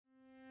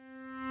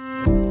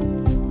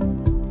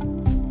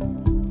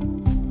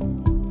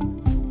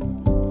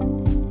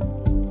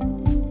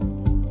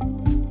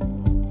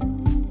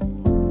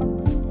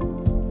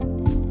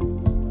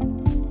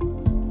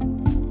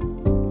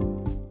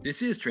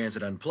This is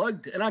Transit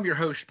Unplugged, and I'm your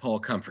host, Paul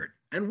Comfort.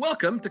 And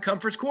welcome to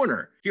Comfort's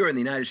Corner. Here in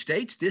the United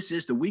States, this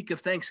is the week of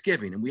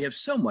Thanksgiving, and we have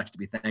so much to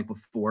be thankful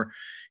for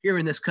here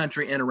in this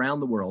country and around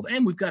the world.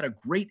 And we've got a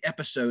great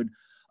episode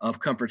of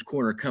Comfort's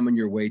Corner coming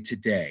your way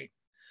today.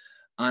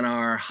 On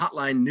our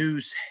hotline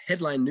news,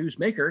 headline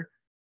newsmaker,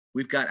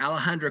 we've got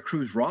Alejandra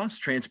Cruz,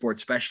 transport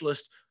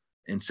specialist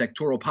in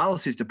sectoral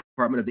policies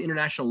department of the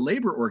International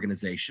Labor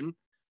Organization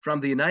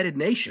from the United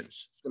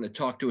Nations. She's going to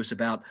talk to us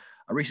about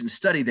a recent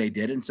study they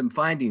did and some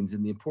findings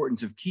and the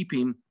importance of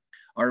keeping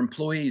our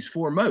employees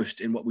foremost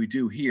in what we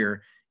do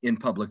here in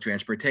public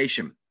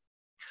transportation.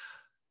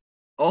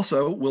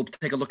 Also, we'll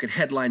take a look at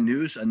headline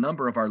news, a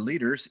number of our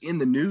leaders in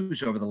the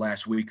news over the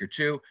last week or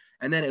two,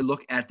 and then a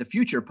look at the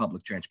future of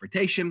public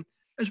transportation,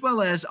 as well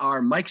as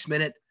our Mike's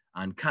Minute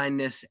on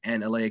kindness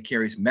and Alea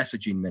Carey's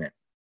Messaging Minute.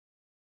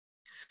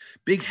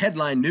 Big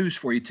headline news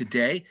for you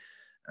today.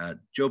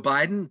 Joe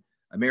Biden,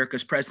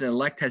 America's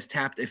president-elect, has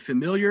tapped a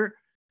familiar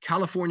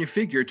California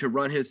figure to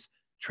run his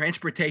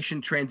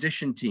transportation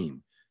transition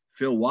team.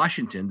 Phil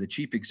Washington, the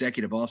chief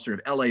executive officer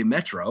of LA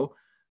Metro,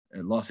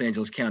 Los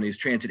Angeles County's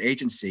transit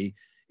agency,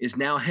 is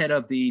now head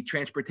of the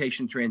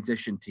transportation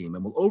transition team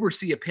and will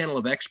oversee a panel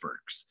of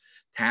experts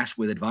tasked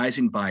with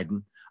advising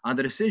Biden on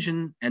the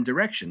decision and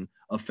direction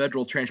of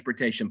federal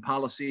transportation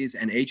policies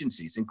and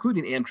agencies,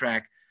 including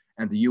Amtrak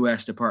and the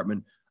U.S.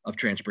 Department of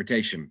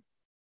Transportation.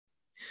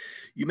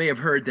 You may have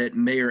heard that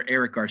Mayor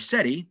Eric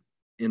Garcetti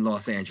in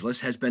Los Angeles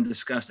has been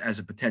discussed as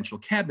a potential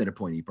cabinet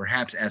appointee,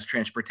 perhaps as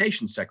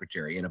transportation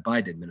secretary in a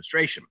Biden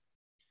administration.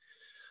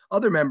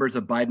 Other members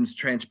of Biden's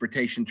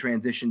transportation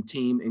transition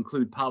team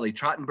include Polly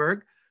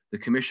Trottenberg, the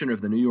commissioner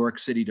of the New York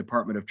City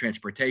Department of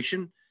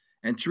Transportation,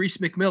 and Therese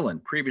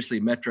McMillan,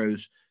 previously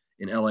Metro's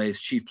in LA's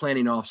chief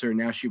planning officer.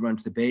 Now she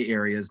runs the Bay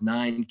Area's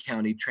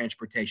 9-county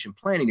transportation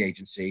planning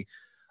agency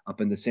up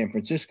in the San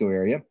Francisco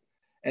area.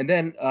 And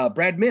then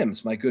Brad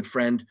Mims, my good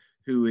friend,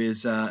 who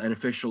is an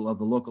official of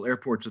the local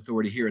airports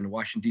authority here in the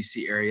Washington,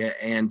 D.C. area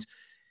and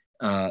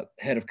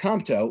head of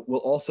COMTO, will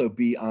also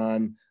be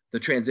on the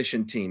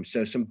transition team.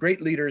 So some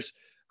great leaders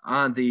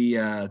on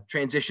the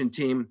transition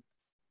team.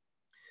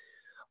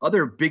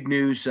 Other big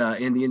news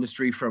in the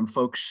industry from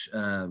folks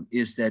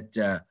is that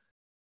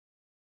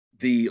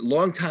the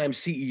longtime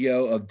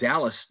CEO of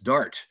Dallas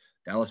DART,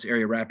 Dallas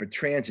Area Rapid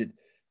Transit,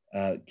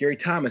 Gary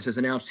Thomas, has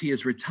announced he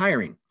is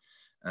retiring.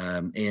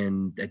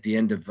 And at the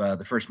end of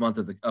the first month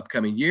of the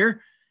upcoming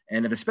year.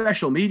 And at a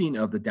special meeting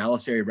of the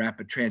Dallas Area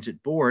Rapid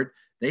Transit Board,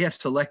 they have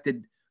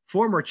selected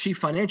former Chief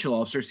Financial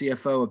Officer,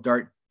 CFO of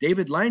DART,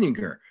 David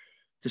Leininger,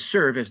 to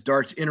serve as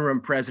DART's interim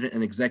president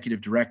and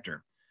executive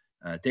director.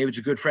 David's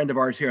a good friend of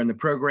ours here on the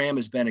program,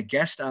 has been a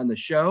guest on the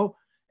show,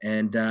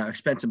 and I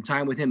spent some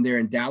time with him there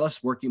in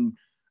Dallas, watching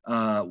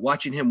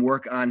him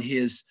work on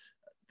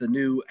the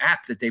new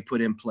app that they put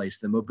in place,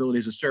 the Mobility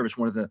as a Service,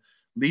 one of the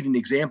leading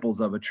examples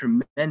of a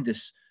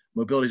tremendous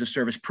mobility as a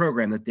service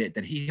program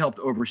that he helped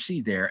oversee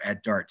there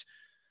at DART.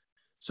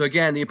 So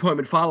again, the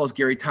appointment follows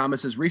Gary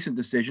Thomas's recent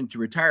decision to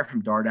retire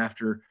from DART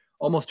after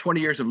almost 20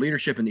 years of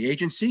leadership in the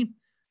agency.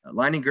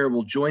 Leininger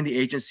will join the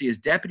agency as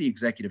deputy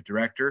executive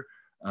director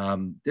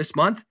this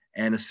month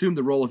and assume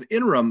the role of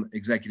interim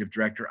executive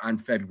director on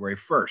February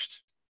 1st.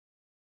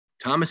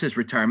 Thomas's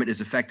retirement is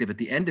effective at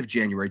the end of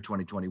January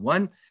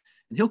 2021.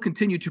 And he'll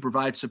continue to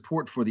provide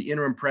support for the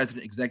interim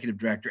president, executive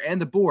director, and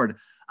the board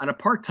on a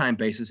part-time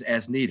basis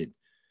as needed.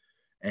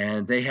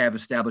 And they have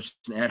established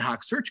an ad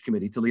hoc search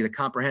committee to lead a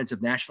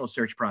comprehensive national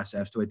search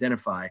process to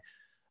identify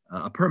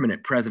a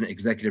permanent president,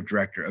 executive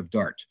director of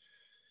DART.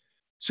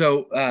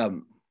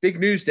 So big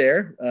news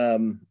there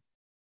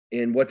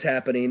in what's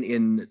happening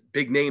in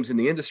big names in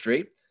the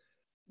industry.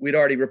 We'd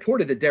already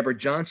reported that Deborah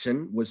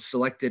Johnson was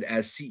selected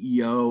as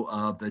CEO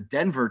of the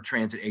Denver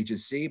Transit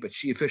Agency, but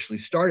she officially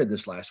started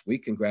this last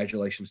week.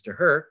 Congratulations to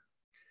her.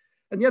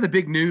 And the other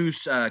big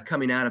news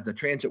coming out of the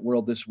transit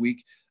world this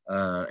week,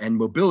 and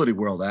mobility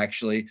world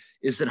actually,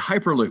 is that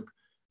Hyperloop,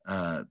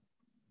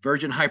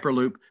 Virgin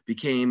Hyperloop,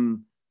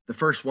 became the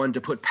first one to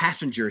put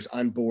passengers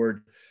on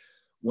board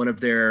one of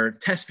their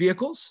test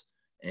vehicles.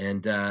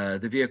 And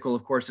the vehicle,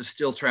 of course, is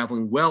still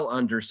traveling well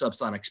under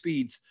subsonic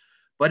speeds.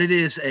 But it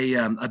is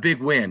a big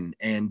win,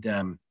 and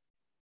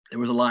there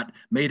was a lot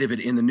made of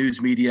it in the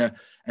news media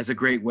as a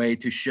great way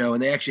to show,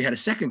 and they actually had a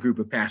second group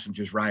of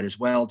passengers ride as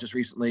well just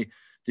recently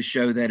to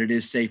show that it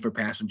is safe for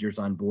passengers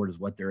on board is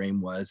what their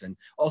aim was, and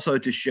also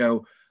to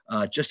show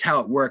just how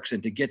it works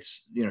and to get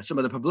some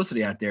of the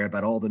publicity out there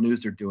about all the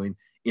news they're doing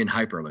in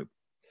Hyperloop.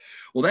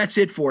 Well, that's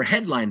it for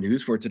headline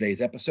news for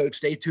today's episode.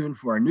 Stay tuned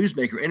for our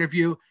newsmaker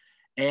interview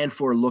and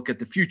for a look at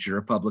the future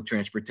of public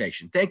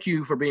transportation. Thank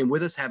you for being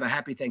with us. Have a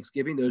happy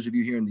Thanksgiving, those of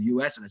you here in the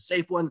U.S., and a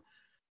safe one.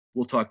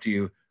 We'll talk to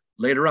you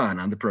later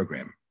on the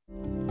program.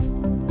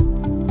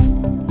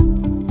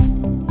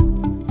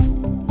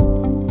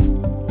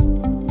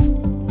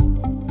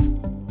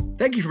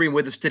 Thank you for being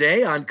with us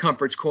today on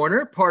Comfort's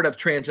Corner, part of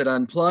Transit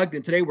Unplugged.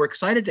 And today we're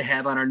excited to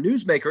have on our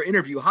newsmaker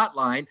interview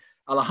hotline,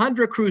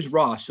 Alejandra Cruz,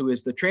 who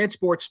is the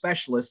transport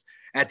specialist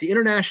at the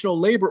International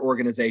Labor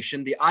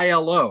Organization, the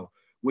ILO,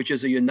 which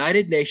is a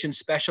United Nations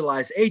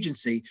specialized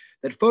agency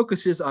that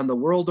focuses on the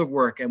world of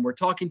work. And we're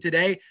talking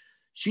today,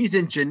 she's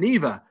in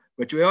Geneva,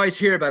 but we always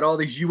hear about all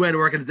these UN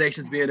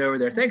organizations being over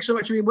there. Thanks so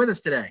much for being with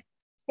us today.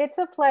 It's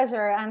a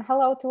pleasure. And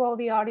hello to all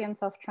the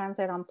audience of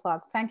Transit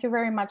Unplugged. Thank you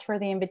very much for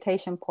the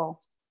invitation,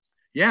 Paul.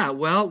 Yeah,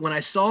 well, when I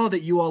saw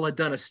that you all had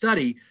done a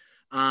study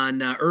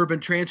on urban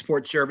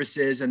transport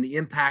services and the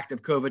impact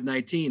of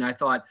COVID-19, I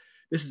thought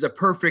this is a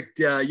perfect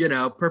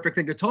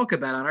thing to talk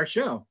about on our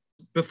show.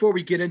 Before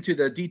we get into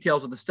the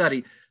details of the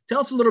study, tell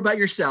us a little about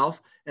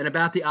yourself and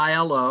about the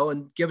ILO,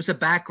 and give us a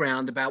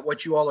background about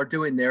what you all are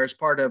doing there as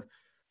part of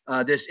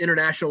this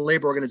International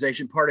Labor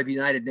Organization, part of the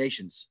United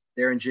Nations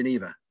there in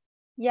Geneva.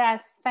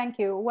 Yes, thank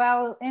you.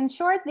 Well, in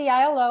short, the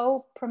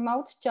ILO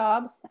promotes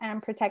jobs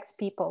and protects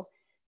people.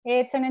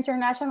 It's an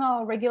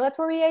international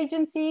regulatory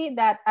agency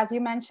that, as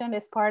you mentioned,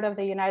 is part of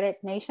the United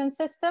Nations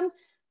system,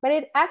 but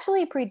it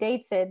actually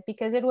predates it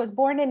because it was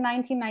born in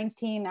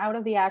 1919 out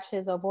of the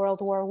ashes of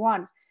World War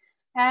I.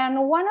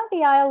 And one of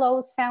the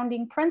ILO's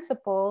founding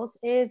principles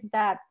is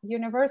that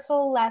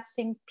universal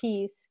lasting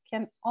peace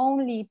can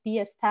only be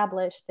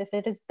established if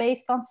it is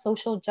based on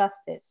social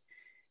justice.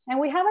 And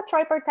we have a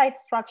tripartite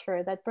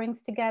structure that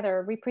brings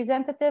together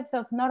representatives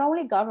of not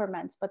only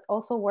governments, but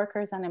also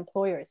workers and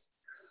employers.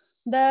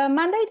 The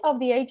mandate of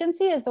the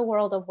agency is the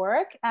world of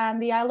work, and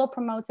the ILO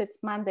promotes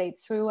its mandate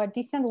through a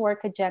decent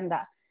work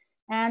agenda.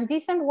 And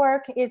decent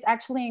work is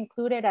actually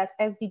included as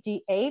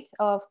SDG 8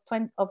 of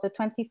the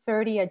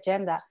 2030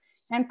 agenda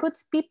and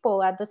puts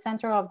people at the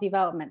center of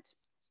development.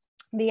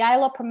 The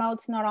ILO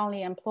promotes not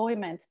only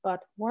employment,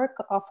 but work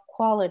of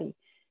quality.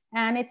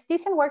 And its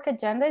decent work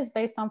agenda is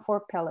based on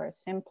 4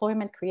 pillars: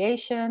 employment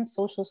creation,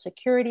 social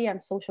security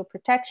and social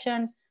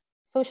protection,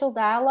 social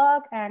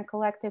dialogue and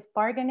collective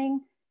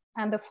bargaining.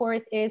 And the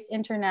 4th is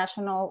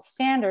international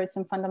standards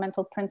and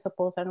fundamental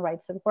principles and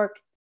rights at work.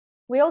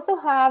 We also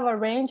have a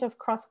range of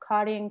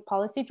cross-cutting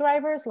policy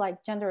drivers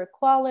like gender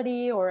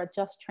equality or a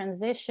just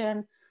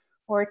transition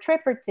or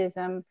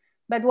tripartism.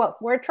 But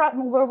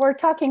we're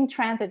talking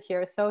transit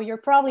here. So you're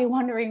probably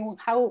wondering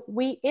how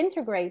we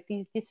integrate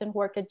these decent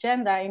work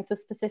agenda into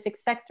specific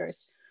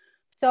sectors.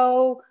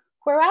 So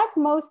whereas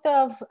most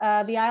of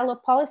the ILO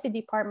policy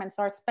departments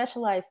are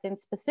specialized in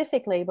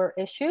specific labor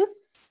issues,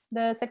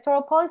 the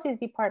sectoral policies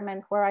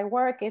department where I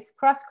work is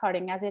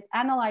cross-cutting as it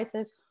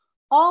analyzes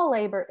all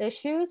labor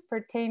issues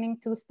pertaining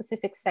to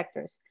specific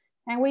sectors.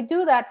 And we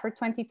do that for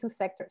 22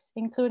 sectors,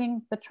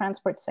 including the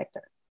transport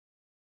sector.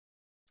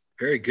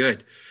 Very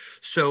good.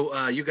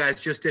 So you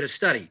guys just did a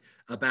study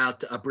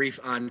about a brief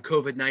on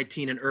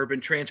COVID-19 and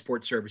urban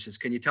transport services.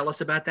 Can you tell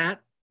us about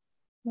that?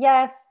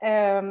 Yes.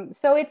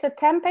 So it's a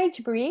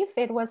 10-page brief.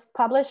 It was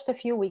published a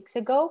few weeks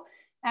ago,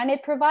 and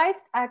it provides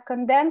a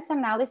condensed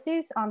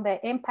analysis on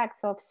the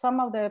impacts of some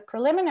of the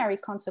preliminary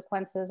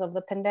consequences of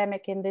the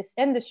pandemic in this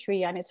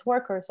industry and its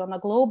workers on a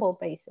global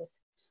basis.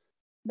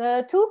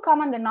 The 2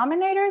 common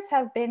denominators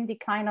have been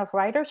decline of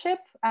ridership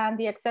and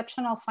the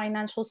exceptional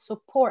financial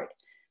support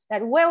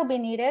that will be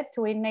needed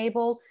to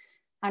enable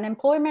an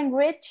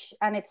employment-rich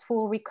and its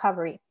full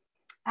recovery.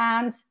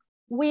 And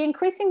we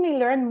increasingly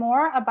learn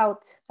more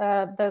about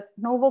the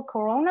novel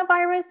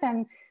coronavirus,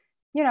 and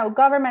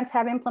governments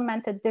have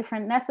implemented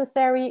different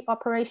necessary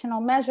operational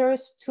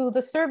measures to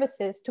the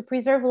services to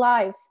preserve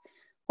lives,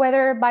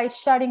 whether by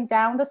shutting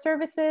down the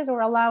services or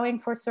allowing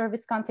for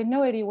service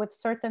continuity with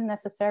certain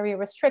necessary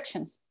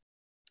restrictions.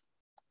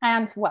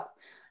 And well,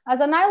 as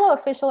an ILO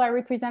official, I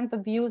represent the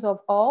views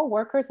of all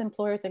workers,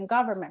 employers, and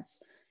governments.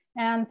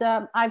 And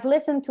I've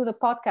listened to the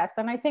podcast,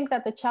 and I think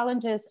that the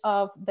challenges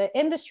of the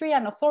industry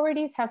and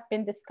authorities have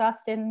been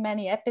discussed in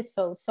many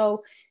episodes.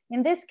 So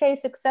in this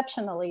case,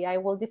 exceptionally, I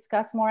will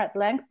discuss more at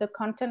length the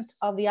content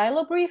of the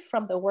ILO brief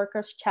from the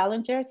workers'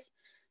 challenges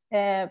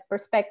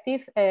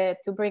perspective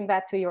to bring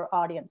that to your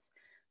audience.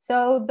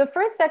 So the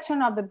first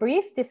section of the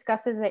brief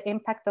discusses the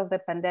impact of the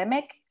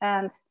pandemic,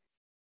 and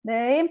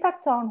the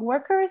impact on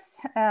workers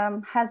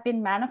has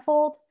been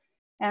manifold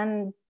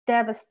and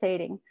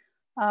devastating.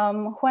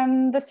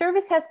 When the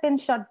service has been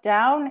shut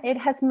down, it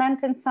has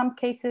meant in some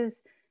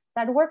cases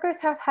that workers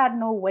have had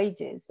no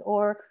wages,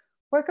 or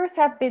workers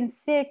have been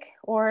sick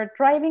or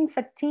driving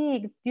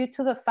fatigue due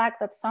to the fact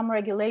that some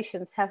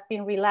regulations have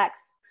been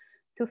relaxed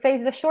to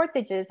face the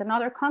shortages and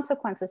other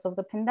consequences of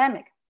the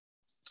pandemic.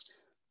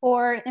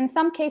 Or in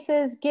some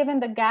cases, given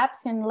the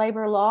gaps in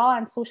labor law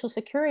and social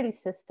security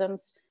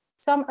systems,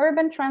 some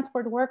urban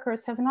transport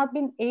workers have not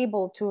been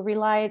able to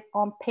rely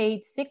on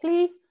paid sick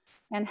leave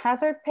and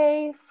hazard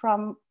pay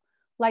from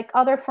like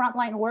other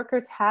frontline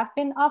workers have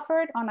been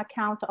offered on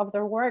account of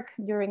their work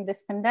during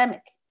this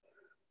pandemic.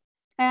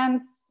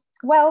 And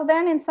well,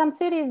 then in some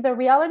cities, the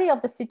reality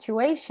of the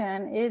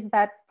situation is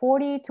that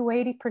 40 to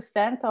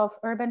 80% of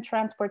urban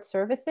transport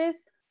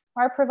services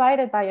are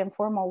provided by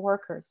informal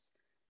workers.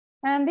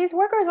 And these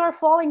workers are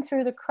falling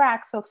through the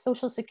cracks of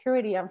social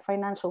security and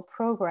financial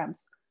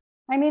programs.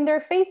 I mean, they're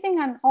facing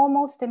an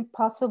almost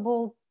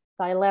impossible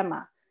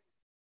dilemma.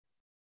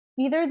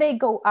 Either they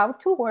go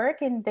out to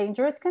work in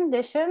dangerous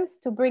conditions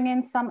to bring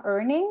in some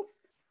earnings,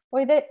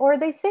 or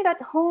they sit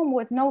at home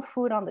with no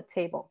food on the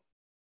table.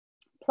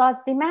 Plus,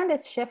 demand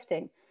is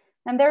shifting,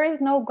 and there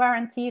is no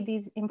guarantee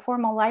these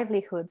informal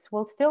livelihoods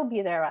will still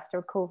be there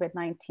after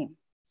COVID-19.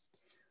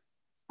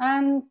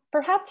 And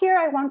perhaps here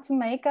I want to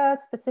make a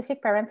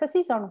specific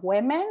parenthesis on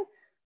women,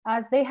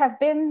 as they have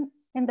been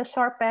in the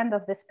sharp end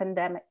of this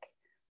pandemic.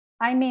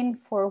 I mean,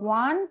 for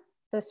one,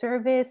 the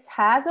service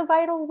has a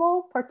vital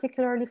role,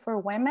 particularly for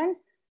women,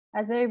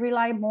 as they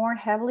rely more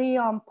heavily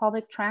on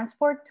public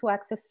transport to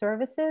access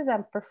services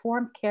and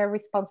perform care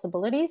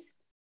responsibilities.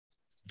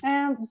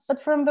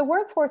 But from the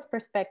workforce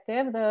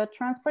perspective, the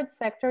transport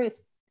sector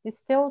is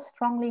still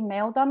strongly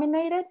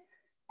male-dominated,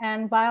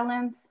 and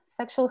violence,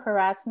 sexual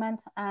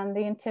harassment, and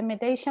the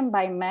intimidation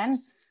by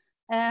men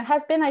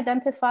has been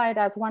identified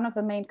as one of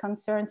the main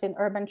concerns in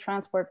urban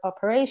transport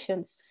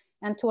operations,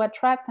 and to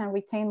attract and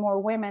retain more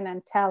women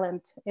and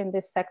talent in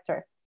this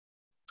sector.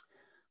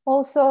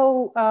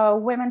 Also,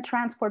 women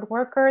transport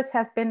workers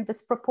have been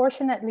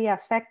disproportionately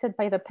affected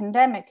by the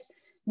pandemic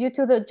due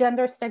to the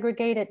gender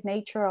segregated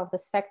nature of the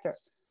sector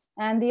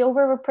and the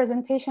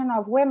overrepresentation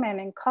of women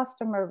in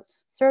customer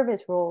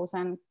service roles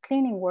and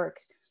cleaning work,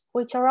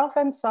 which are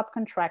often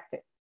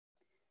subcontracted.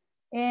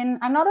 In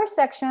another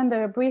section,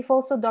 the brief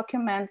also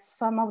documents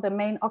some of the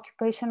main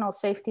occupational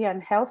safety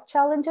and health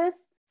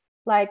challenges,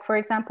 like, for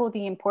example,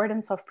 the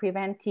importance of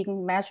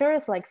preventing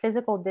measures like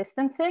physical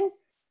distancing,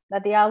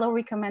 that the ILO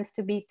recommends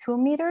to be 2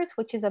 meters,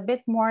 which is a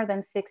bit more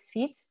than 6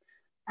 feet,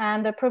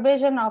 and the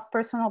provision of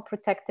personal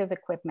protective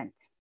equipment.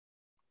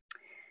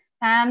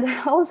 And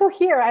also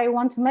here, I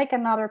want to make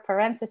another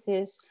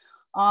parenthesis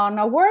on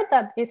a word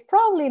that is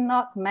probably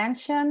not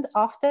mentioned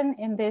often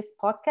in this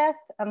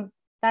podcast, and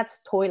that's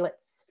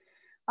toilets.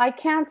 I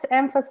can't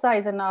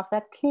emphasize enough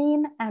that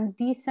clean and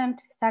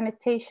decent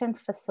sanitation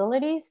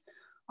facilities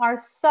are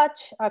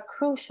such a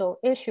crucial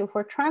issue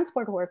for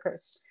transport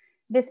workers.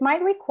 This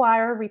might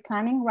require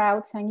replanning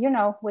routes, and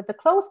with the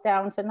close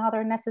downs and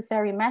other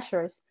necessary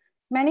measures,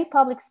 many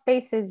public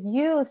spaces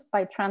used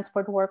by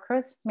transport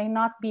workers may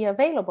not be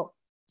available.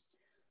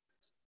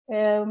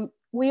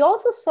 We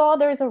also saw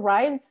there's a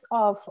rise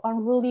of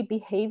unruly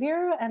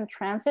behavior and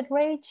transit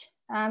rage,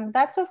 and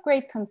that's of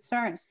great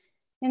concern.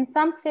 In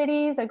some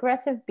cities,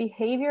 aggressive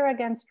behavior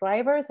against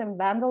drivers and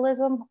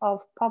vandalism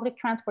of public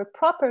transport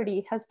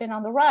property has been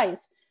on the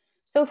rise.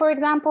 So, for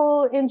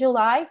example, in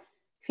July,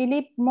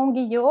 Philippe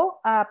Monguillot,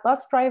 a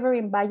bus driver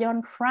in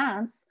Bayonne,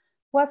 France,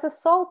 was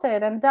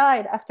assaulted and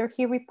died after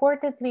he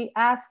reportedly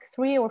asked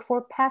 3 or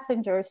 4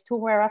 passengers to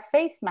wear a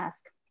face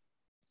mask.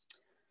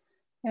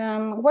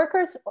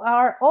 Workers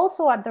are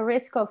also at the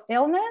risk of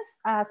illness,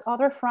 as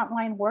other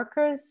frontline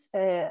workers,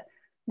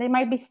 they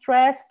might be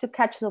stressed to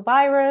catch the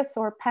virus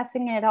or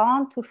passing it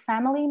on to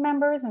family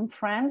members and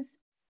friends.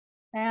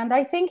 And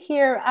I think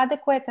here,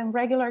 adequate and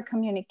regular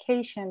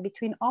communication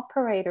between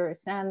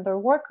operators and their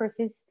workers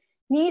is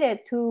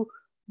needed to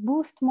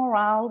boost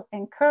morale,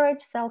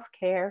 encourage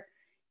self-care,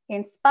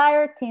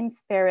 inspire team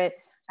spirit,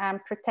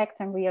 and protect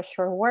and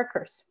reassure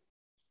workers.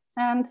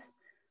 And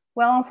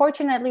well,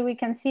 unfortunately, we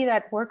can see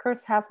that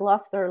workers have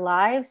lost their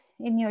lives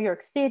in New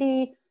York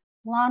City,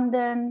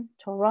 London,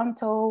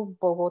 Toronto,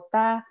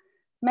 Bogota,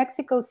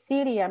 Mexico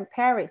City, and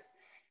Paris.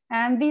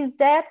 And these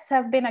deaths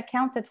have been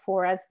accounted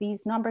for, as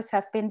these numbers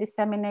have been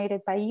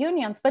disseminated by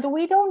unions, but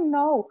we don't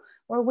know,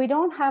 or we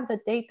don't have the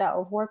data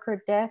of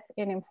worker death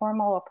in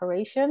informal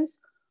operations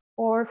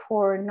or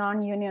for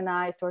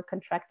non-unionized or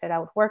contracted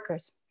out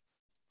workers.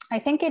 I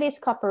think it is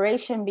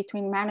cooperation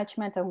between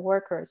management and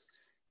workers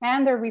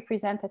and their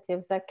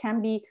representatives that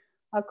can be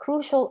a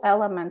crucial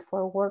element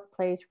for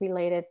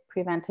workplace-related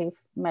preventive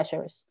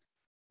measures.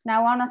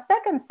 Now, on a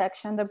second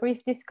section, the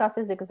brief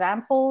discusses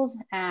examples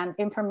and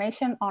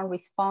information on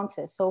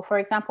responses. So, for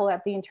example,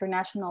 at the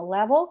international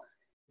level,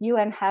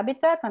 UN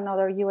Habitat,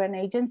 another UN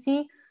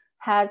agency,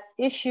 has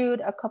issued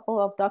a couple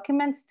of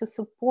documents to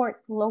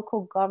support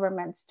local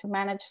governments to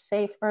manage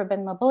safe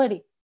urban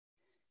mobility.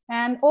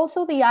 And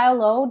also the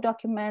ILO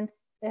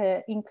documents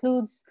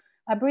includes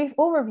a brief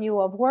overview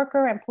of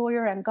worker,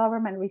 employer, and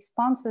government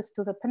responses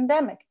to the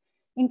pandemic,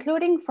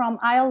 including from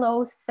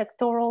ILO's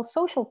sectoral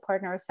social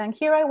partners. And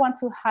here I want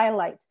to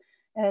highlight,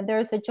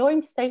 there's a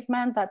joint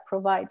statement that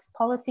provides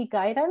policy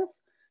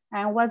guidance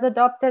and was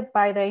adopted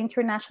by the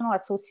International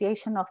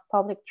Association of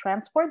Public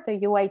Transport, the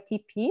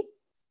UITP,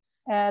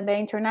 the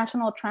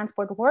International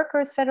Transport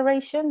Workers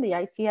Federation, the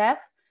ITF,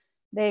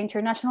 the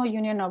International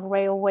Union of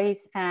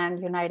Railways,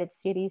 and United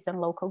Cities and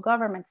Local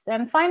Governments.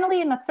 And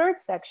finally, in a third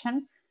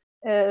section,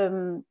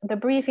 the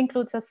brief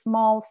includes a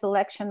small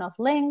selection of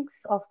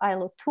links of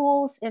ILO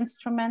tools,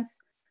 instruments,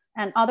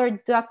 and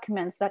other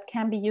documents that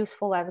can be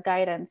useful as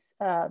guidance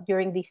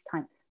during these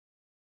times.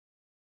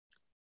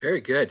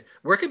 Very good.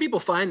 Where can people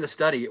find the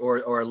study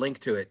or a link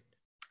to it?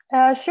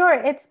 Sure,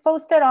 it's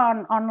posted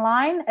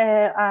online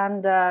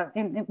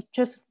and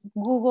just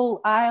Google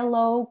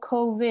ILO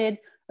COVID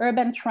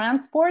urban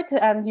transport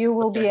and you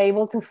will be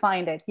able to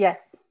find it.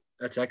 Yes.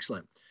 That's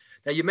excellent.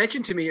 Now, you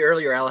mentioned to me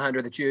earlier,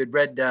 Alejandra, that you had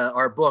read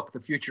our book, The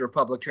Future of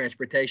Public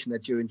Transportation,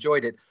 that you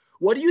enjoyed it.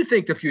 What do you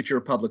think the future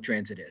of public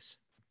transit is?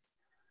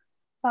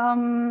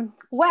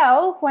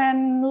 Well,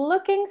 when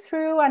looking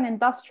through an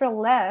industrial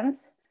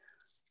lens,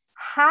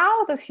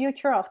 how the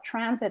future of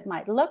transit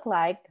might look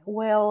like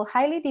will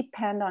highly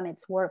depend on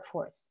its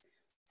workforce.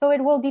 So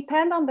it will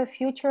depend on the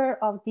future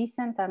of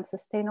decent and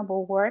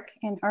sustainable work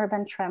in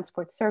urban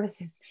transport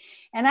services.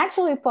 And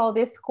actually, Paul,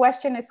 this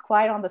question is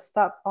quite on the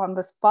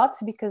spot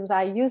because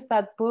I used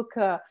that book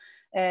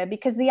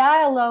because the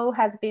ILO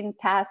has been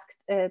tasked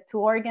to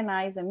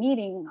organize a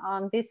meeting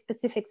on this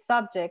specific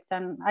subject.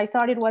 And I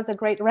thought it was a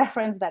great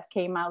reference that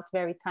came out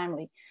very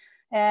timely.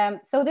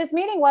 So this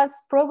meeting was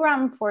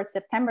programmed for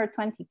September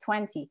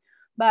 2020,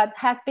 but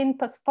has been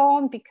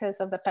postponed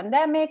because of the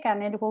pandemic,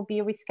 and it will be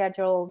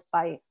rescheduled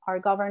by our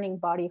governing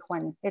body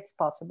when it's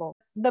possible.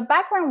 The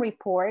background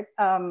report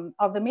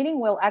of the meeting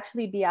will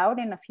actually be out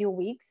in a few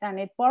weeks, and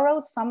it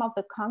borrows some of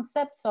the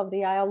concepts of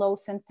the ILO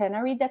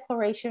Centenary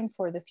Declaration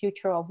for the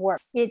Future of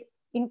Work. It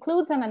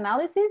includes an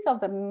analysis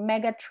of the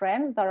mega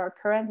trends that are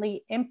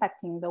currently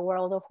impacting the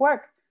world of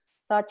work,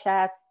 such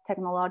as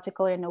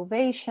technological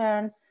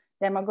innovation,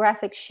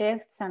 demographic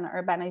shifts and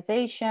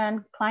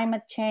urbanization,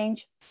 climate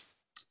change,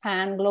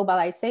 and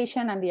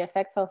globalization, and the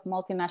effects of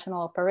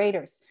multinational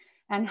operators,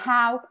 and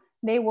how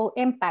they will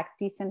impact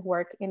decent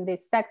work in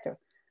this sector.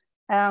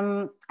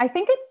 I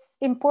think it's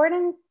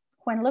important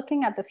when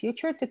looking at the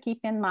future to keep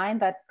in mind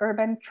that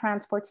urban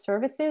transport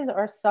services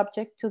are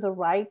subject to the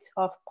right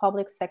of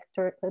public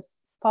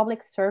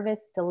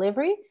service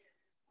delivery,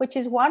 which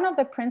is one of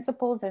the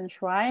principles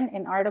enshrined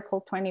in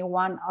Article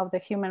 21 of the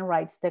Human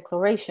Rights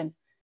Declaration.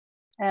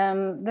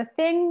 The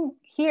thing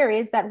here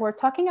is that we're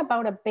talking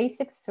about a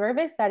basic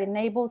service that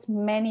enables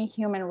many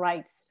human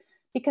rights,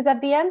 because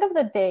at the end of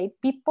the day,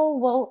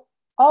 people will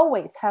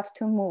always have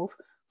to move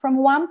from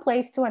one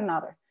place to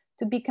another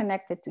to be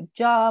connected to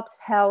jobs,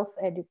 health,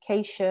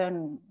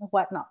 education,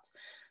 whatnot.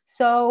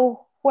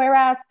 So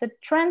whereas the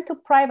trend to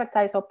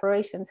privatize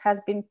operations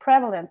has been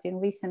prevalent in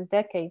recent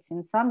decades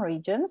in some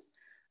regions,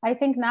 I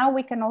think now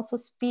we can also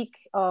speak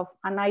of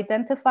an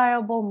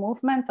identifiable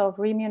movement of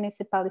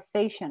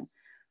remunicipalization,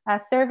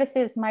 as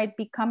services might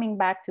be coming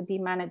back to be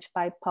managed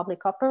by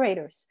public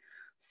operators.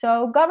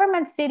 So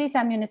government, cities,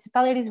 and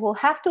municipalities will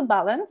have to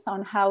balance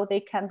on how they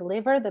can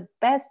deliver the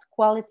best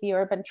quality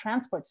urban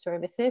transport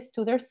services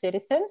to their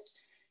citizens.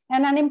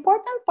 And an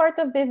important part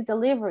of this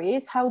delivery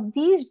is how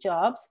these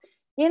jobs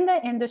in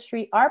the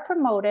industry are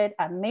promoted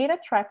and made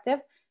attractive,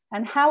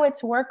 and how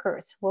its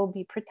workers will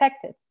be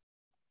protected.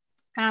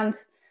 And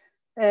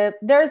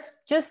there's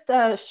just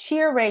a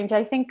sheer range.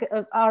 I think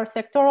our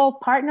sectoral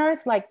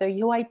partners like the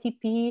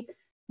UITP,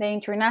 the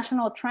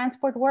International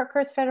Transport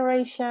Workers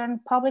Federation,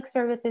 Public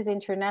Services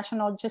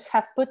International just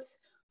have put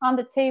on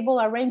the table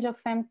a range of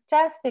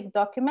fantastic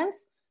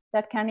documents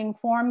that can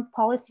inform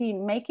policy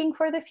making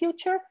for the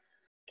future.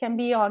 Can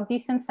be on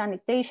decent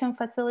sanitation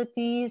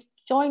facilities,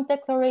 joint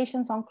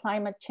declarations on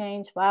climate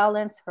change,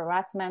 violence,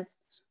 harassment,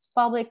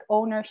 public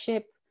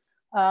ownership,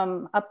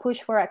 a push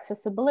for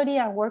accessibility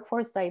and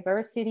workforce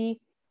diversity,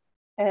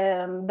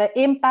 the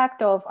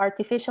impact of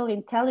artificial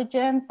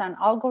intelligence and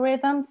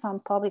algorithms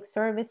on public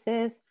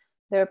services,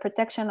 the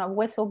protection of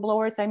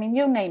whistleblowers, I mean,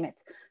 you name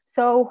it.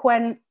 So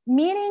when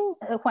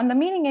the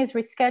meeting is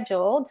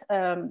rescheduled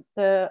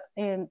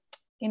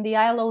in the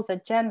ILO's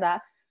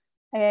agenda,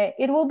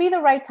 it will be the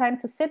right time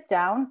to sit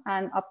down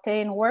and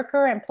obtain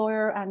worker,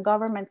 employer, and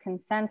government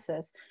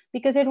consensus,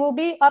 because it will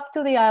be up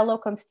to the ILO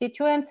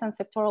constituents and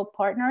sectoral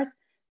partners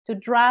to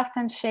draft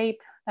and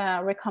shape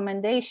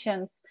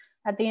recommendations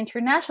at the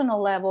international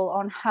level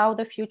on how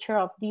the future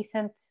of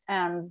decent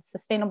and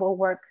sustainable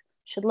work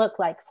should look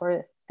like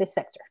for this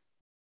sector.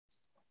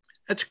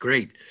 That's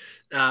great.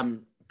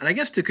 And I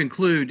guess to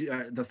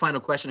conclude, the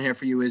final question here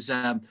for you is,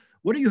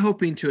 what are you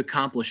hoping to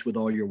accomplish with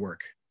all your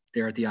work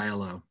there at the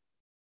ILO?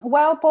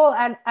 Well, Paul,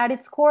 at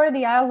its core,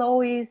 the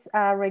ILO is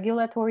a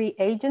regulatory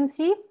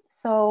agency.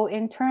 So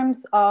in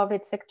terms of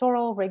its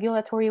sectoral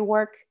regulatory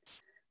work,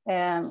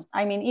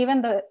 I mean,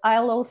 even the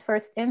ILO's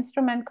first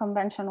instrument,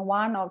 Convention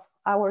 1 of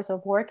Hours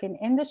of Work in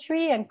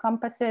Industry,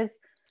 encompasses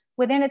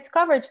within its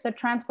coverage the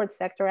transport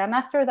sector. And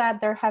after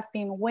that, there have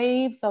been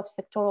waves of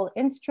sectoral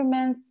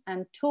instruments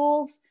and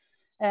tools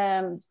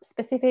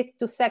specific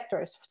to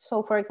sectors.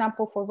 So for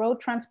example, for road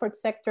transport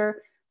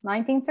sector,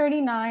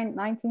 1939,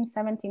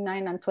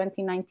 1979, and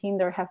 2019,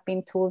 there have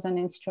been tools and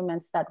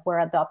instruments that were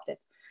adopted.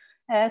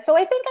 So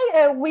I think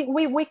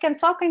we can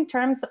talk in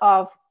terms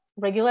of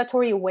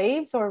regulatory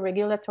waves or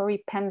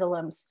regulatory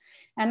pendulums.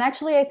 And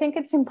actually, I think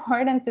it's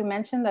important to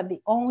mention that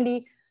the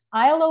only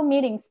ILO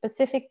meeting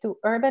specific to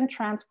urban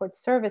transport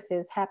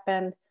services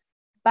happened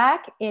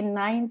back in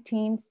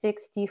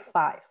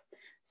 1965.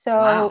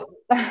 So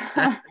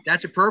wow.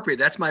 That's appropriate.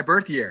 That's my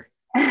birth year.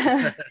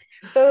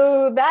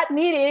 So that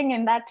meeting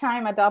in that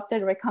time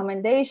adopted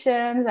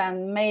recommendations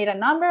and made a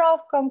number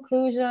of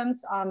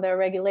conclusions on the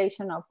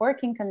regulation of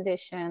working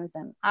conditions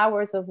and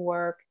hours of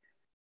work,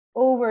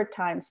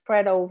 overtime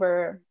spread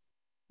over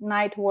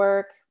night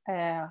work,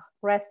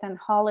 rest and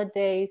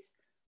holidays,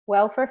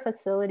 welfare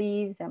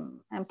facilities,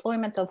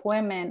 employment of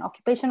women,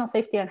 occupational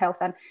safety and health.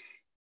 And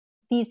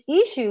these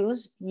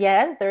issues,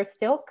 yes, they're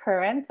still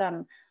current,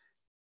 and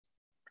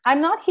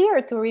I'm not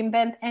here to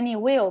reinvent any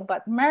wheel,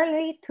 but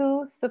merely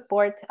to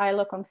support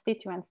ILO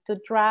constituents to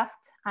draft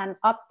and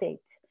update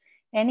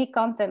any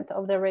content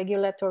of the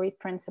regulatory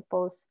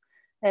principles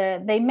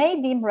they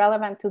may deem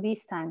relevant to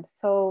these times,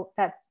 so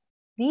that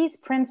these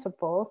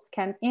principles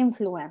can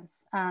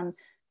influence and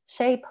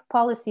shape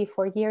policy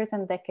for years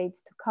and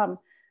decades to come.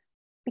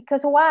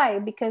 Because why?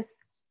 Because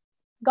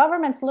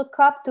governments look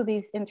up to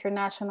these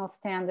international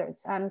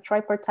standards and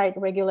tripartite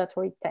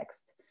regulatory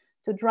text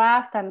to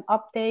draft and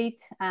update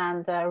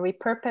and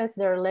repurpose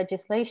their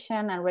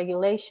legislation and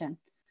regulation.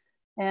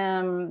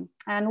 And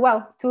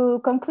well, to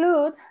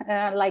conclude,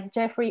 like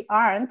Jeffrey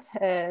Arndt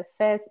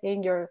says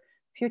in your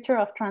Future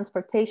of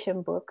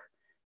Transportation book,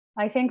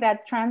 I think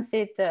that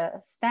transit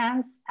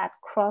stands at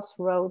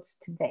crossroads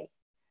today.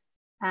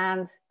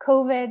 And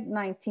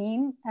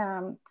COVID-19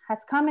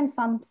 has come in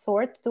some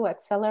sort to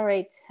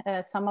accelerate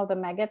some of the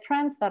mega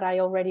trends that I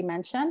already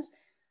mentioned,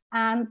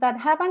 and that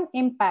have an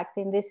impact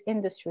in this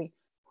industry,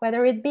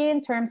 whether it be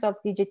in terms of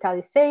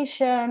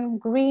digitalization,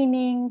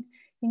 greening,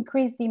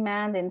 increased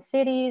demand in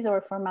cities,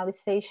 or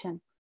formalization.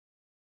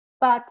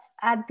 But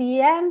at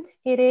the end,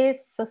 it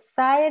is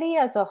society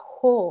as a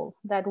whole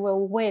that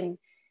will win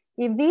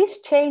if these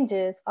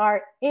changes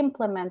are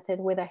implemented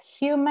with a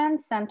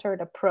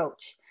human-centered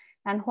approach,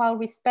 and while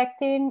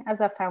respecting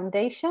as a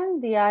foundation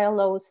the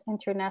ILO's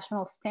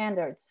international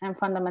standards and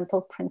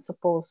fundamental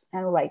principles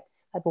and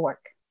rights at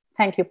work.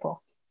 Thank you,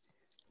 Paul.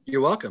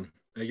 You're welcome.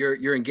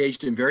 You're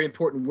engaged in very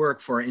important work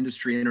for our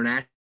industry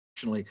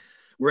internationally.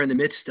 We're in the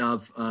midst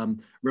of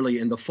really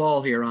in the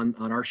fall here on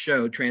our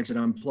show, Transit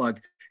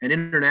Unplugged, an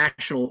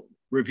international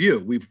review.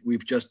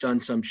 We've just done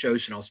some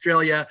shows in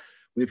Australia.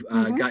 We've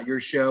got your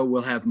show.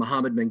 We'll have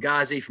Mohammed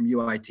Benghazi from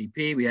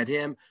UITP. We had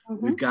him.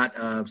 We've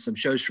got some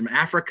shows from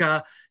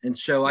Africa. And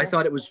so I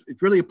thought it's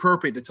really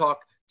appropriate to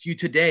talk to you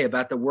today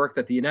about the work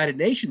that the United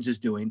Nations is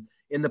doing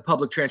in the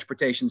public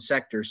transportation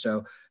sector.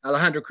 So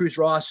Alejandra Cruz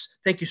Ross,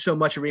 thank you so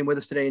much for being with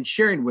us today and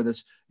sharing with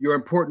us your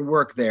important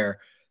work there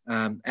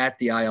at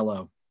the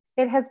ILO.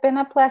 It has been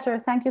a pleasure.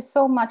 Thank you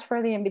so much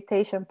for the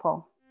invitation,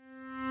 Paul.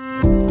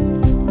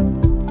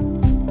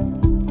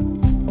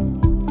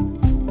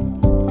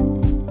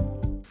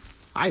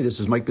 Hi, this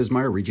is Mike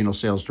Bismeyer, Regional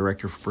Sales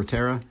Director for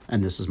Proterra,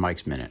 and this is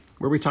Mike's Minute,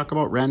 where we talk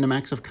about random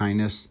acts of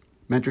kindness,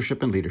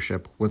 mentorship, and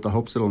leadership with the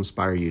hopes it'll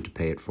inspire you to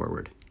pay it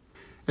forward.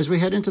 As we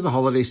head into the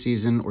holiday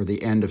season or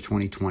the end of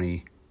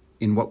 2020,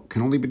 in what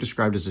can only be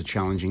described as a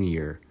challenging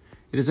year,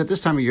 it is at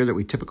this time of year that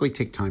we typically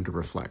take time to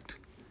reflect.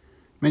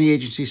 Many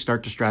agencies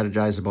start to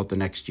strategize about the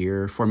next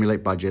year,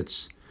 formulate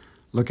budgets,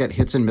 look at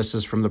hits and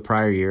misses from the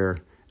prior year,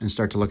 and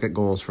start to look at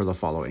goals for the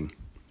following.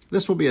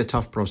 This will be a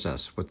tough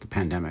process with the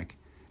pandemic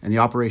and the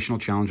operational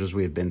challenges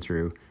we have been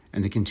through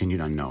and the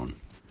continued unknown.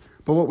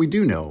 But what we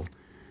do know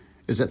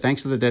is that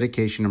thanks to the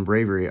dedication and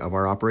bravery of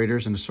our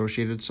operators and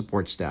associated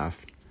support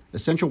staff,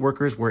 essential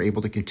workers were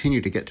able to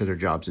continue to get to their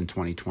jobs in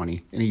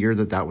 2020 in a year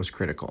that was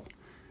critical.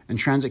 And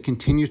transit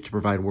continues to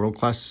provide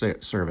world-class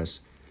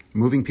service,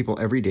 moving people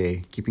every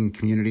day, keeping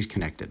communities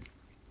connected.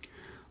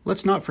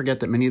 Let's not forget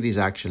that many of these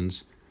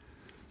actions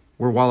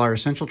were while our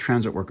essential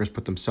transit workers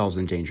put themselves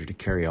in danger to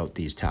carry out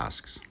these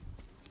tasks.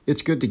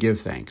 It's good to give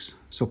thanks,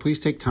 so please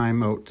take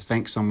time out to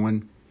thank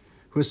someone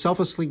who has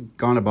selflessly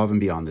gone above and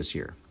beyond this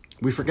year.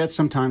 We forget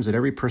sometimes that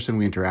every person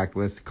we interact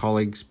with,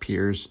 colleagues,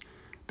 peers,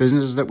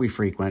 businesses that we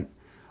frequent,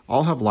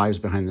 all have lives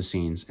behind the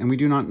scenes, and we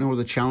do not know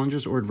the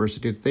challenges or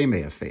adversity that they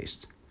may have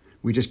faced.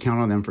 We just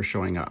count on them for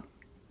showing up,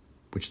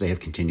 which they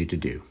have continued to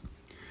do.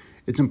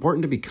 It's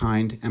important to be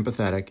kind,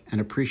 empathetic, and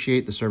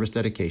appreciate the service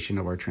dedication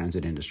of our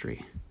transit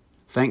industry.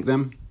 Thank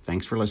them,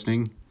 thanks for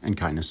listening, and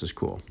kindness is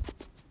cool.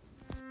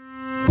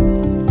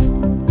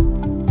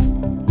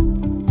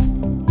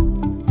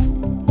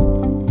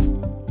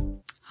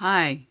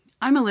 Hi,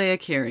 I'm Alea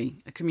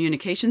Carey, a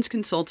communications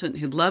consultant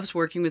who loves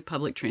working with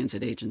public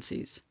transit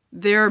agencies.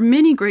 There are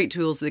many great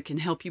tools that can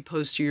help you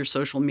post to your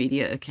social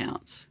media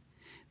accounts.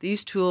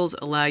 These tools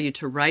allow you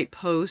to write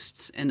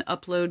posts and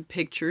upload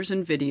pictures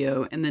and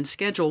video and then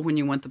schedule when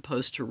you want the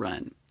post to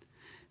run.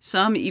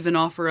 Some even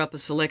offer up a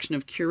selection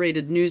of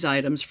curated news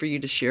items for you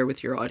to share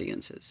with your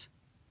audiences.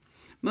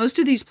 Most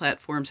of these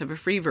platforms have a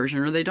free version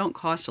or they don't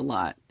cost a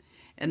lot,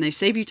 and they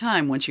save you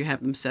time once you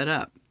have them set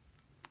up.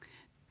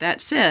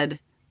 That said,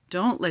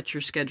 don't let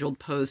your scheduled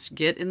posts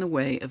get in the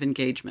way of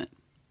engagement.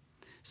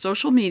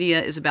 Social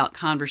media is about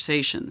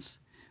conversations,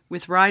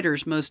 with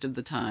riders most of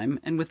the time,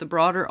 and with the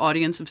broader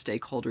audience of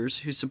stakeholders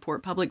who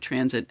support public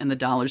transit and the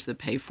dollars that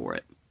pay for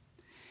it.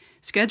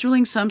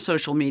 Scheduling some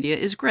social media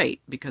is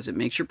great because it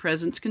makes your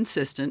presence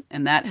consistent,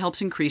 and that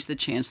helps increase the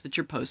chance that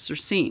your posts are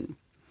seen.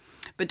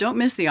 But don't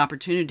miss the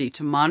opportunity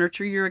to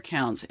monitor your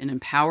accounts and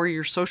empower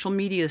your social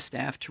media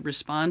staff to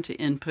respond to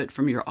input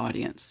from your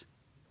audience.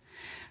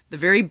 The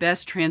very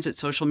best transit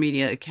social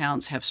media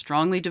accounts have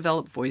strongly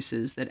developed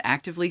voices that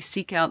actively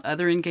seek out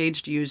other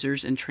engaged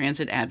users and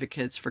transit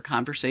advocates for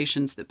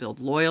conversations that build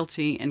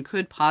loyalty and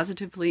could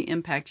positively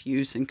impact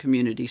use and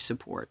community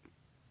support.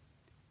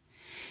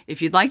 If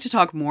you'd like to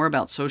talk more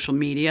about social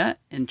media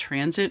and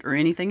transit or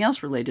anything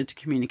else related to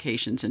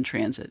communications and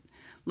transit,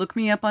 look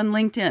me up on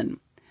LinkedIn.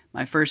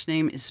 My first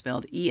name is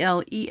spelled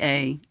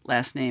E-L-E-A,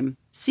 last name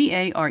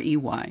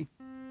C-A-R-E-Y.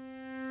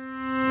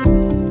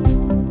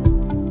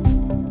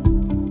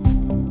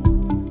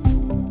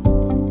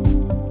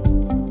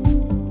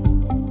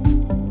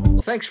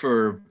 Thanks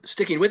for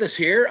sticking with us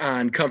here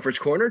on Comfort's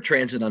Corner,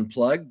 Transit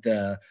Unplugged,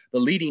 the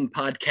leading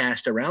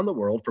podcast around the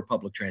world for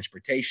public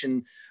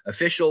transportation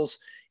officials.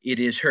 It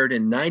is heard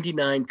in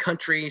 99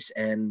 countries,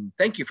 and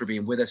thank you for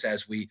being with us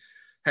as we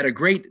had a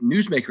great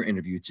newsmaker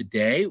interview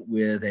today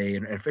with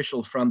an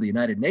official from the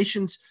United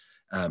Nations,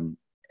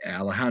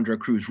 Alejandra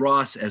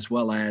Cruz, as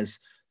well as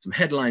some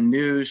headline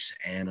news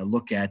and a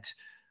look at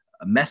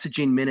a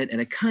messaging minute and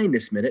a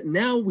kindness minute. And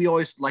now we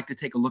always like to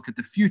take a look at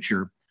the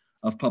future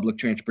of public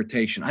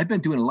transportation. I've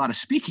been doing a lot of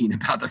speaking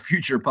about the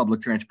future of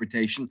public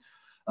transportation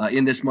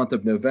in this month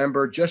of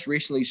November. Just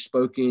recently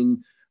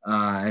spoken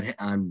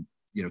on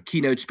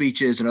keynote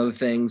speeches and other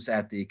things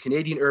at the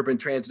Canadian Urban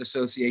Transit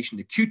Association,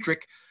 the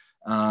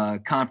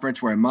QTRIC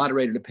conference, where I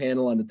moderated a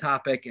panel on the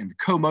topic, and the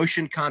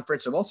CoMotion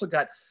conference. I've also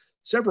got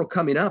several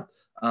coming up.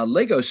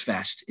 Lagos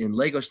Fest in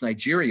Lagos,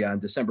 Nigeria on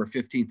December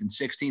 15th and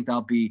 16th.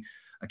 I'll be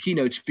a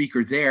keynote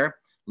speaker there.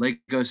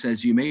 Lagos,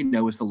 as you may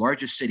know, is the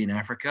largest city in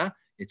Africa.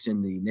 It's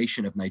in the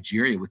nation of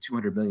Nigeria with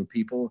 200 million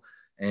people.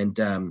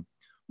 And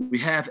we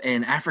have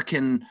an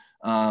African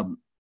kind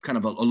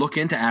of a look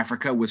into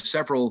Africa with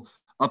several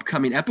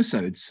upcoming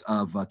episodes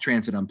of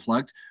Transit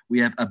Unplugged. We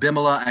have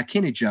Abimbola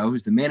Akinijo,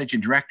 who's the managing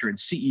director and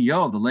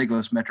CEO of the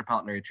Lagos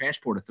Metropolitan Area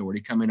Transport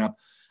Authority, coming up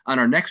on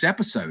our next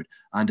episode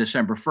on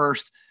December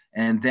 1st.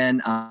 And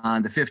then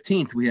on the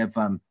 15th, we have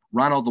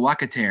Ronald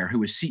Lwakater,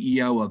 who is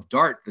CEO of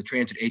DART, the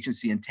transit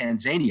agency in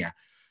Tanzania,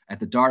 at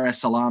the Dar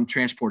es Salaam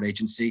Transport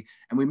Agency.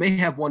 And we may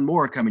have one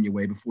more coming your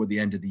way before the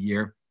end of the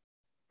year.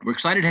 We're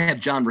excited to have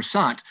John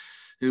Rassant,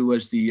 who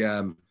was the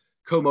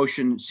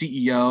CoMotion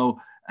CEO,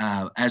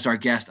 as our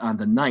guest on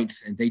the 9th.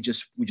 And we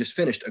just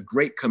finished a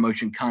great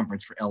CoMotion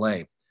conference for LA.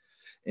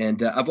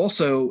 And I've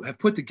also have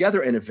put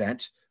together an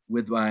event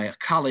with my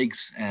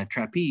colleagues at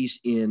Trapeze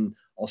in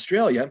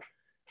Australia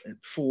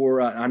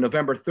for on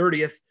November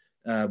 30th.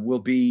 Will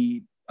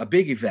be a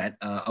big event,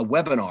 a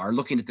webinar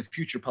looking at the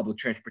future of public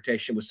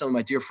transportation with some of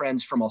my dear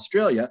friends from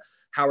Australia,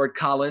 Howard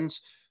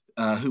Collins,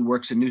 who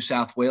works in New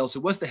South Wales, who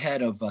was the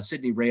head of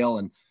Sydney Rail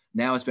and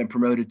now has been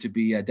promoted to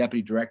be a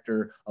deputy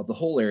director of the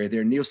whole area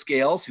there. Neil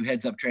Scales, who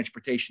heads up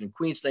transportation in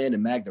Queensland,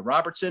 and Magda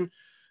Robertson,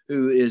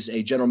 who is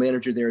a general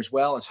manager there as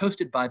well. It's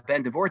hosted by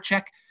Ben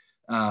Dvorak,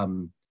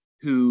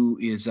 who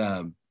is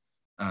a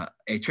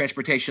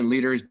transportation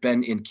leader, has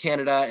been in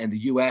Canada and the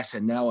US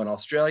and now in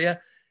Australia.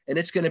 And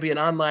it's going to be an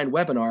online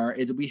webinar.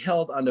 It'll be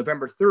held on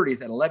November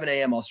 30th at 11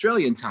 a.m.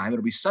 Australian time.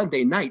 It'll be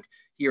Sunday night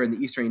here in the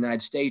Eastern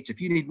United States.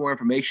 If you need more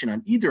information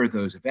on either of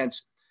those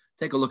events,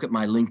 take a look at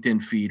my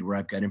LinkedIn feed where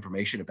I've got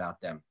information about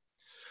them.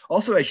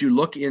 Also, as you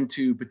look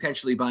into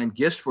potentially buying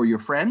gifts for your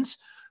friends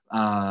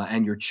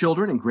and your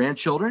children and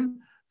grandchildren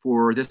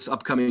for this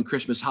upcoming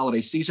Christmas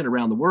holiday season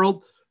around the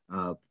world,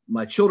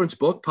 my children's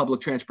book, Public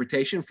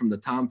Transportation from the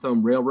Tom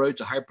Thumb Railroad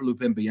to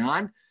Hyperloop and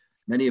Beyond,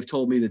 many have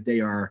told me that they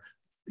are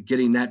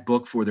getting that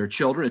book for their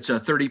children. It's a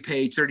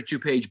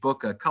 32-page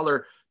book, a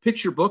color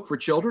picture book for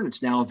children.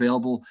 It's now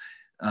available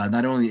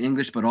not only in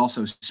English, but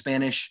also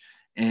Spanish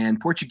and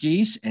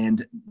Portuguese.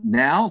 And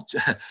now,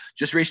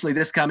 just recently,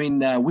 this coming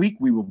week,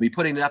 we will be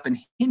putting it up in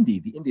Hindi,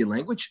 the Indian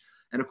language.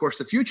 And of course,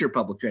 the future of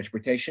public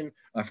transportation,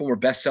 a former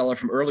bestseller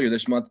from earlier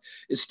this month,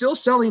 is still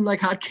selling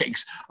like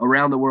hotcakes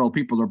around the world.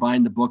 People are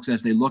buying the books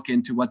as they look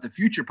into what the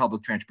future of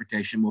public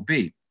transportation will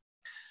be.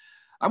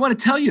 I want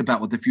to tell you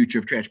about what the future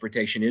of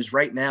transportation is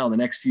right now in the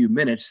next few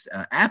minutes.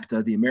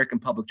 APTA, the American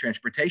Public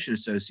Transportation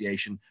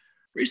Association,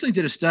 recently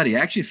did a study.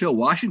 Actually, Phil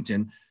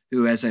Washington,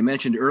 who, as I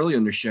mentioned earlier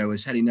in the show,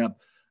 is heading up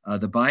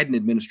the Biden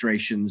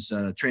administration's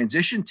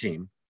transition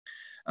team,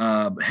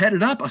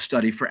 headed up a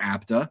study for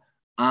APTA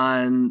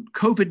on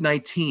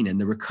COVID-19 and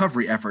the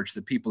recovery efforts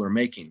that people are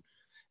making.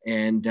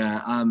 And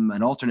I'm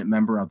an alternate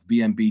member of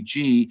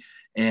BMBG,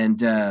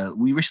 and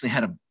we recently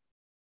had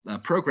a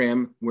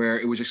program where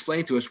it was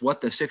explained to us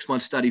what the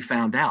 6-month study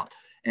found out.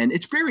 And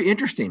it's very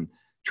interesting.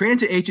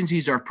 Transit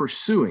agencies are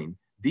pursuing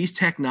these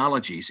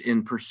technologies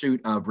in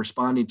pursuit of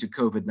responding to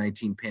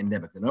COVID-19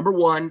 pandemic. The number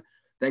one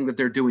thing that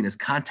they're doing is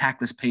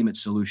contactless payment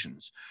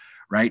solutions,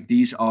 right?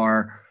 These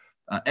are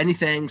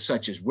anything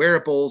such as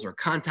wearables or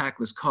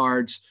contactless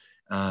cards,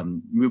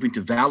 moving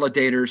to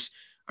validators.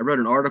 I wrote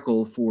an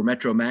article for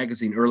Metro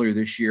Magazine earlier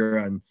this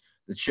year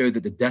that showed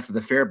that the death of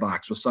the fare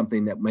box was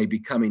something that may be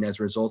coming as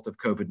a result of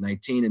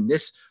COVID-19. And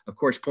this, of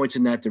course, points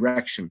in that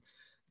direction.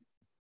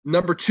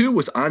 Number two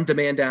was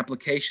on-demand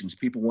applications.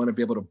 People want to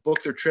be able to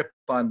book their trip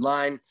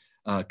online.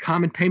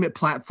 Common payment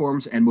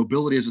platforms and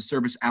mobility as a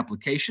service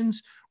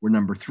applications were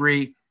number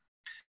three.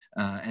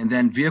 And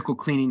then vehicle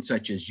cleaning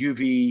such as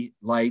UV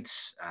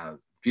lights,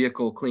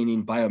 vehicle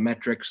cleaning,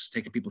 biometrics,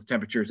 taking people's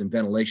temperatures and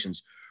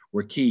ventilations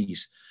were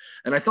keys.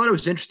 And I thought it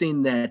was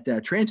interesting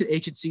that transit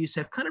agencies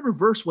have kind of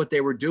reversed what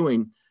they were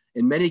doing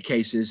in many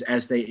cases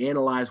as they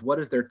analyze what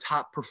is their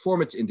top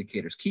performance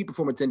indicators, key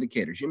performance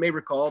indicators. You may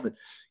recall that,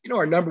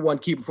 our number one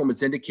key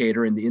performance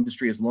indicator in the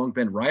industry has long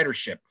been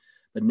ridership,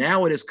 but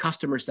now it is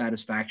customer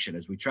satisfaction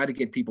as we try to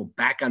get people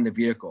back on the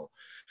vehicle.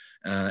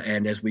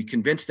 And as we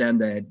convince them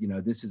that,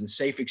 this is a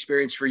safe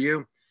experience for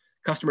you,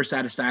 customer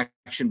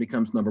satisfaction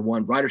becomes number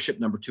one, ridership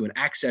number two, and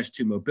access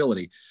to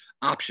mobility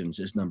options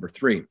is number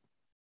three.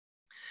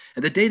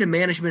 And the data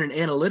management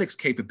and analytics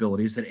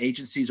capabilities that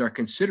agencies are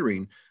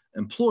considering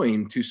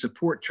employing to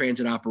support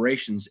transit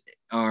operations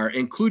are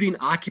including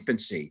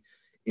occupancy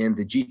in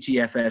the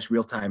GTFS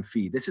real-time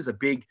feed. This is a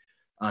big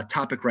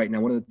topic right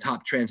now, one of the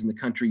top trends in the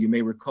country. You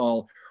may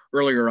recall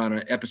earlier on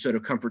an episode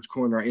of Comfort's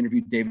Corner, I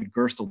interviewed David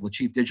Gerstle, the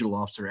Chief Digital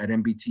Officer at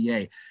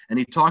MBTA, and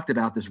he talked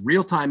about this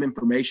real-time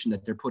information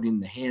that they're putting in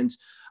the hands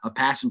of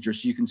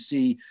passengers so you can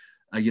see,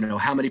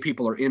 how many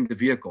people are in the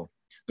vehicle.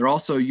 They're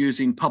also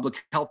using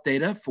public health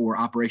data for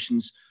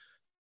operations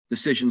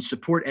decision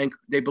support, and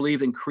they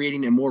believe in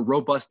creating a more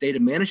robust data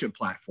management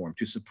platform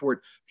to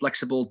support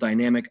flexible,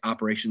 dynamic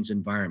operations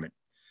environment.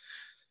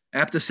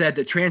 APTA said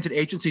that transit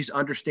agencies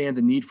understand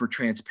the need for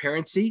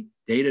transparency,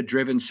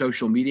 data-driven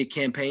social media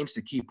campaigns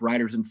to keep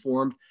riders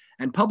informed,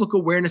 and public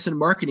awareness and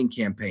marketing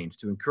campaigns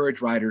to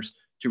encourage riders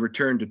to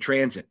return to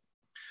transit.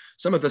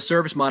 Some of the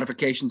service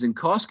modifications and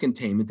cost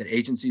containment that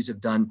agencies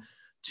have done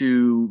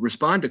to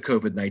respond to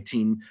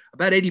COVID-19,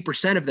 about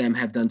 80% of them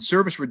have done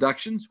service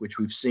reductions, which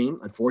we've seen.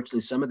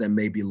 Unfortunately, some of them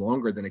may be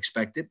longer than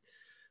expected.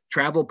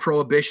 Travel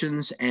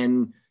prohibitions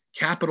and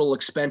capital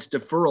expense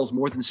deferrals,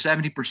 more than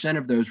 70%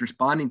 of those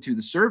responding to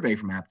the survey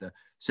from APTA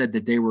said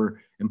that they were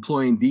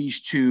employing these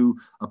two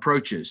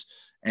approaches.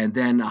 And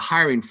then a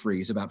hiring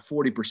freeze, about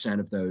 40%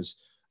 of those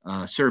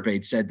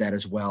surveyed said that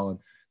as well. And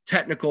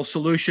technical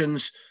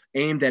solutions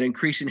aimed at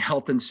increasing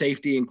health and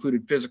safety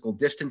included physical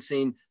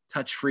distancing,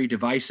 touch-free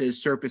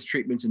devices, surface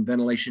treatments, and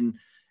ventilation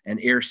and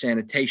air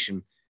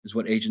sanitation is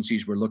what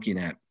agencies were looking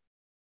at.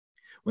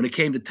 When it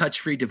came to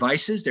touch-free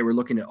devices, they were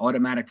looking at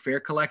automatic fare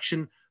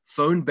collection,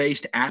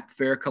 phone-based app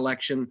fare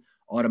collection,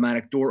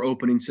 automatic door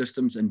opening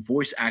systems, and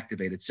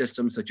voice-activated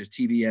systems such as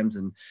TVMs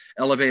and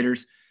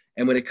elevators.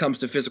 And when it comes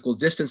to physical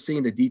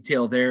distancing, the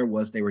detail there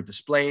was they were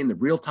displaying the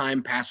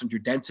real-time passenger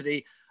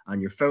density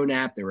on your phone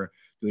app. They were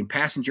doing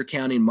passenger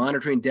counting,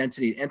 monitoring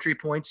density at entry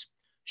points,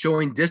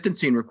 showing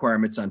distancing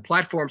requirements on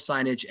platform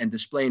signage, and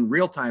displaying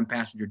real-time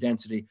passenger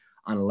density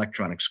on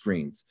electronic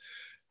screens.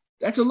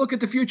 That's a look at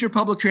the future of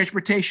public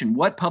transportation,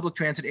 what public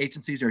transit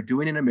agencies are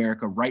doing in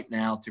America right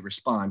now to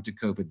respond to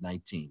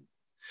COVID-19.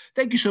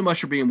 Thank you so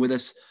much for being with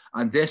us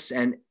on this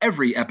and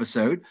every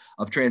episode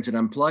of Transit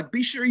Unplugged.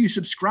 Be sure you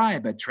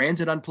subscribe at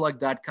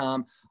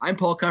transitunplugged.com. I'm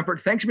Paul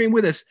Comfort. Thanks for being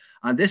with us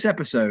on this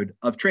episode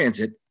of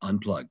Transit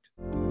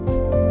Unplugged.